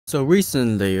So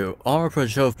recently, Armored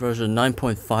Patrol version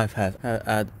 9.5 had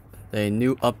added a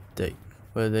new update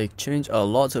where they changed a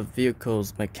lot of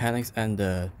vehicles mechanics and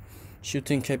the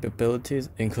shooting capabilities,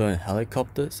 including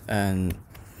helicopters and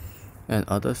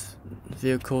other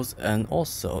vehicles, and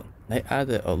also they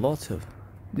added a lot of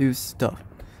new stuff,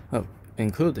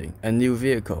 including a new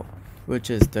vehicle, which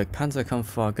is the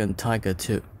Panzerkampfwagen Tiger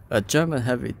II, a German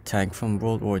heavy tank from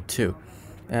World War II.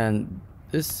 And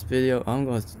this video I'm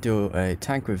going to do a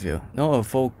tank review, not a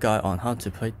full guide on how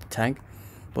to play the tank,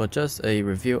 but just a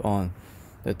review on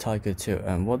the Tiger II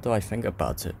and what do I think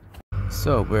about it.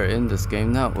 So we're in this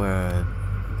game now, we're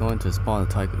going to spawn the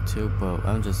Tiger II, but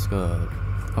I'm just gonna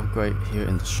upgrade here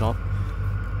in the shop.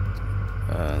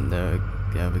 And there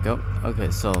we go.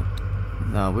 Okay, so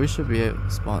now we should be able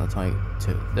to spawn the Tiger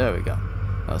II. There we go.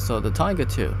 So the Tiger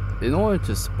II, in order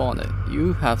to spawn it,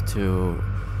 you have to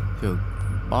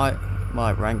buy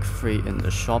rank 3 in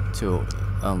the shop to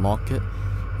unlock it.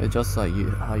 It's just like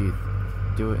how you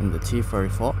do it in the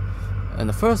T-34. And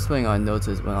the first thing I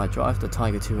noticed when I drive the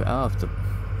Tiger II out of the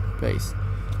base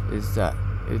is that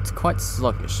it's quite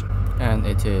sluggish, and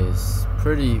it is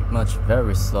pretty much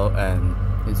very slow, and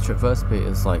its traverse speed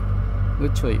is like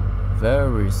literally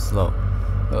very slow,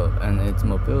 and its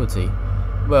mobility,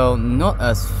 well, not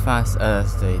as fast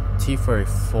as the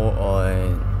T-34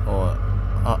 or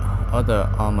other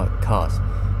armored cars,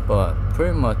 but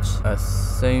pretty much as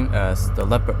same as the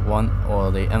Leopard 1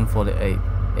 or the M48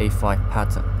 A5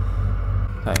 pattern.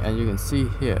 And you can see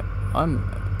here, I'm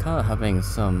kind of having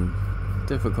some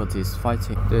difficulties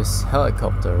fighting this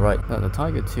helicopter right now. The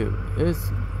Tiger II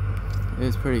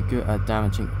is pretty good at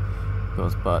damaging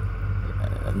those, but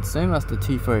same as the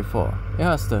T-34, it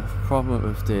has the problem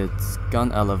with its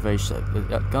gun elevation.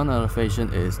 The gun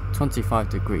elevation is 25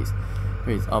 degrees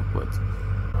upwards.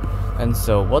 And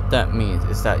so what that means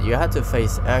is that you have to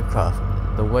face aircraft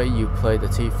the way you play the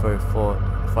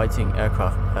T-34 fighting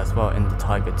aircraft as well in the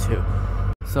Tiger II.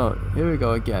 So here we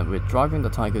go again, we're driving the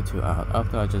Tiger II out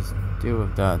after I just deal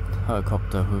with that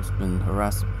helicopter who's been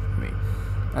harassing me.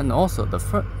 And also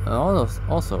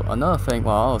also another thing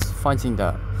while I was fighting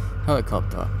that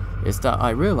helicopter is that I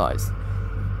realized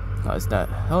is that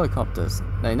helicopters,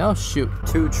 they now shoot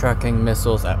 2 tracking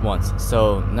missiles at once.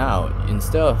 So now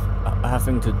instead of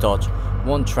having to dodge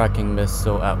 1 tracking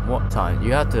missile at one time,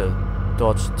 you have to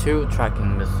dodge 2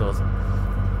 tracking missiles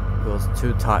those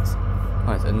 2 times.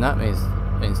 And that means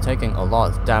it's taking a lot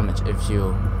of damage if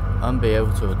you aren't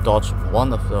able to dodge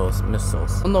 1 of those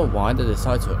missiles. I don't know why they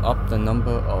decided to up the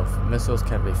number of missiles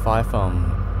can be fired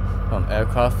from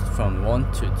aircraft from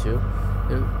 1 to 2.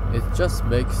 It just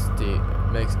makes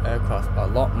aircraft a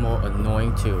lot more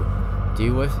annoying to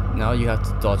deal with. Now you have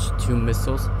to dodge 2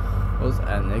 missiles,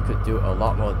 and they could do a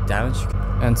lot more damage.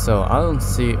 And so I don't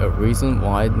see a reason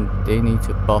why they need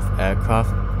to buff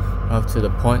aircraft up to the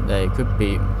point that it could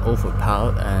be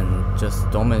overpowered and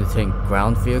just dominating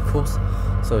ground vehicles.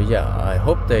 So yeah, I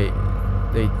hope they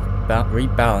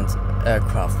rebalance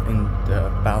aircraft in the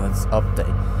balance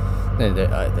update.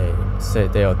 They say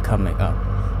they are coming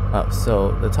up.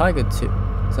 So the Tiger II.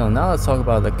 So now let's talk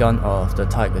about the gun of the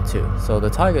Tiger II. So the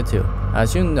Tiger II,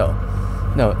 as you know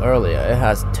earlier, it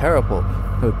has terrible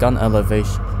gun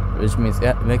elevation, which means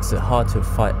it makes it hard to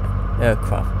fight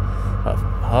aircraft.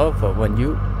 However, when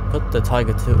you put the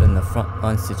Tiger II in the front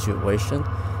line situation,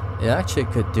 it actually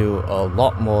could do a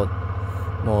lot more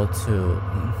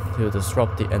to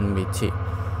disrupt the enemy team.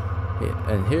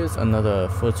 And here's another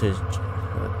footage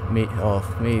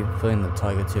of me playing the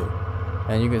Tiger II,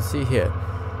 and you can see here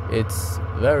it's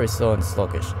very slow and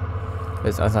sluggish,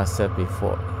 as I said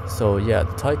before. So yeah,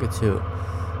 the Tiger II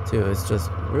is just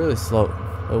really slow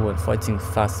when fighting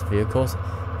fast vehicles.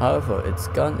 However, its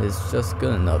gun is just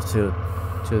good enough to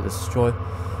destroy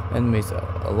enemies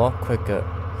a lot quicker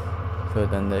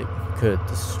than they could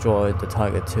destroy the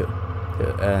Tiger II.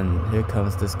 And here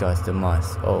comes this guy's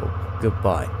demise. Oh,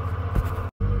 goodbye.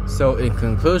 So in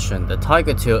conclusion, the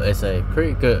Tiger II is a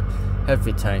pretty good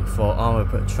heavy tank for Armored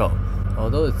Patrol.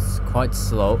 Although it's quite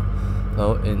slow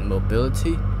in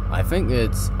mobility, I think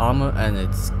its armor and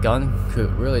its gun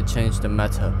could really change the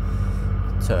meta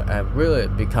and really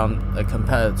become a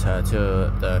competitor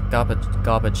to the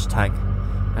garbage tank,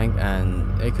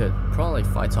 and it could probably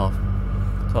fight off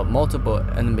multiple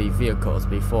enemy vehicles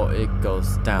before it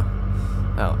goes down.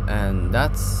 And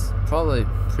that's probably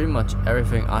pretty much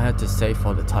everything I had to say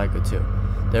for the Tiger II.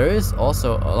 There is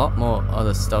also a lot more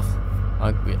other stuff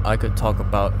I could talk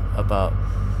about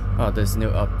this new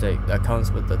update that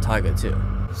comes with the Tiger II.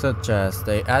 such as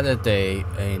they added a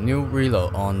new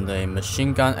reload on the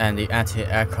machine gun and the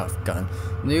anti-aircraft gun,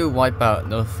 new wipeout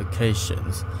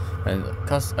notifications, and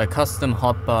a custom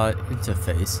hotbar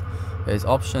interface, is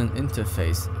option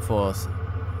interface for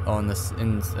in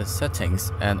the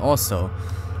settings, and also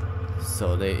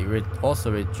they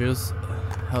also reduce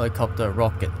helicopter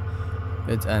rocket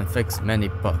and fix many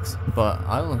bugs. But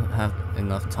I don't have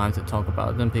enough time to talk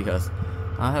about them because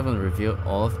I haven't reviewed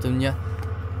all of them yet.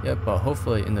 Yeah, but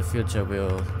hopefully in the future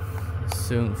we'll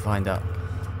soon find out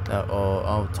that, or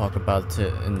I'll talk about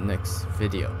it in the next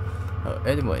video.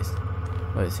 Anyways,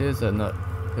 here's another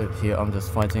clip here. I'm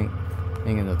just fighting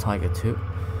in the Tiger 2,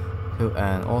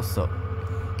 and also,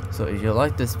 so if you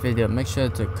like this video, make sure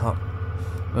to comment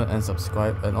and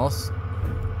subscribe, and also,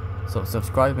 so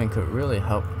subscribing could really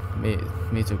help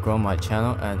me to grow my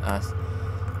channel, and as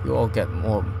you all get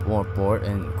more bored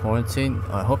in quarantine,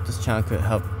 I hope this channel could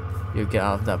help you get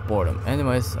out of that boredom.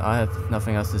 Anyways, I have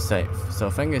nothing else to say, so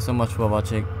thank you so much for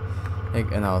watching,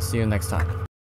 and I'll see you next time.